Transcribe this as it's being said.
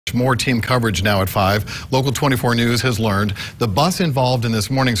More team coverage now at 5. Local 24 News has learned the bus involved in this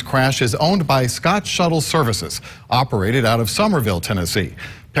morning's crash is owned by Scott Shuttle Services, operated out of Somerville, Tennessee.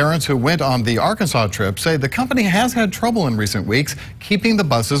 Parents who went on the Arkansas trip say the company has had trouble in recent weeks keeping the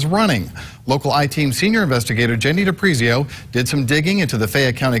buses running. Local I-Team senior investigator Jenny DiPrizio did some digging into the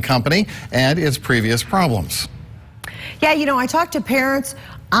Fayette County company and its previous problems. Yeah, you know, I talked to parents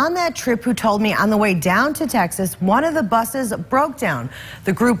on that trip who told me on the way down to Texas, one of the buses broke down.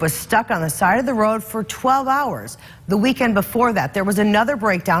 The group was stuck on the side of the road for 12 hours. The weekend before that, there was another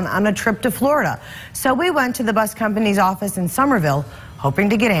breakdown on a trip to Florida. So we went to the bus company's office in Somerville, hoping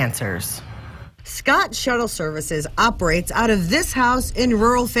to get answers. Scott Shuttle Services operates out of this house in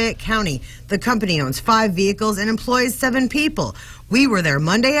rural Fayette County. The company owns 5 vehicles and employs 7 people. We were there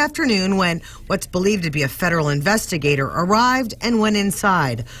Monday afternoon when what's believed to be a federal investigator arrived and went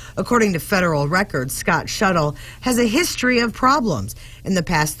inside. According to federal records, Scott Shuttle has a history of problems. In the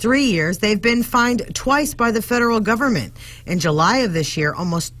past 3 years, they've been fined twice by the federal government. In July of this year,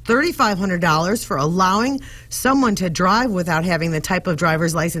 almost $3,500 for allowing someone to drive without having the type of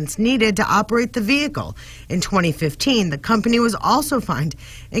driver's license needed to operate the vehicle. In 2015, the company was also fined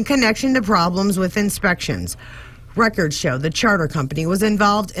in connection to problems with inspections. Records show the charter company was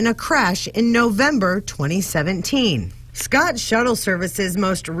involved in a crash in November 2017. Scott Shuttle Services'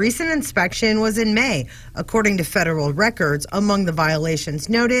 most recent inspection was in May. According to federal records, among the violations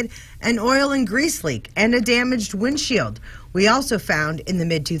noted, an oil and grease leak and a damaged windshield. We also found in the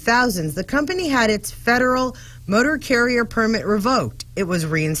mid-2000s the company had its federal motor carrier permit revoked. It was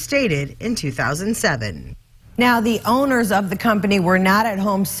reinstated in 2007. Now, the owners of the company were not at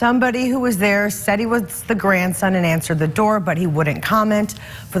home. Somebody who was there said he was the grandson and answered the door, but he wouldn't comment.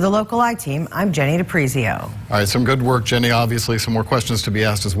 For the local I-Team, I'm Jenny DiPrizio. All right, some good work, Jenny. Obviously, some more questions to be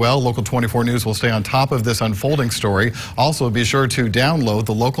asked as well. Local 24 News will stay on top of this unfolding story. Also, be sure to download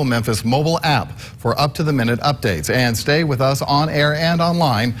the Local Memphis mobile app for up-to-the-minute updates. And stay with us on air and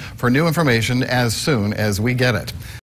online for new information as soon as we get it.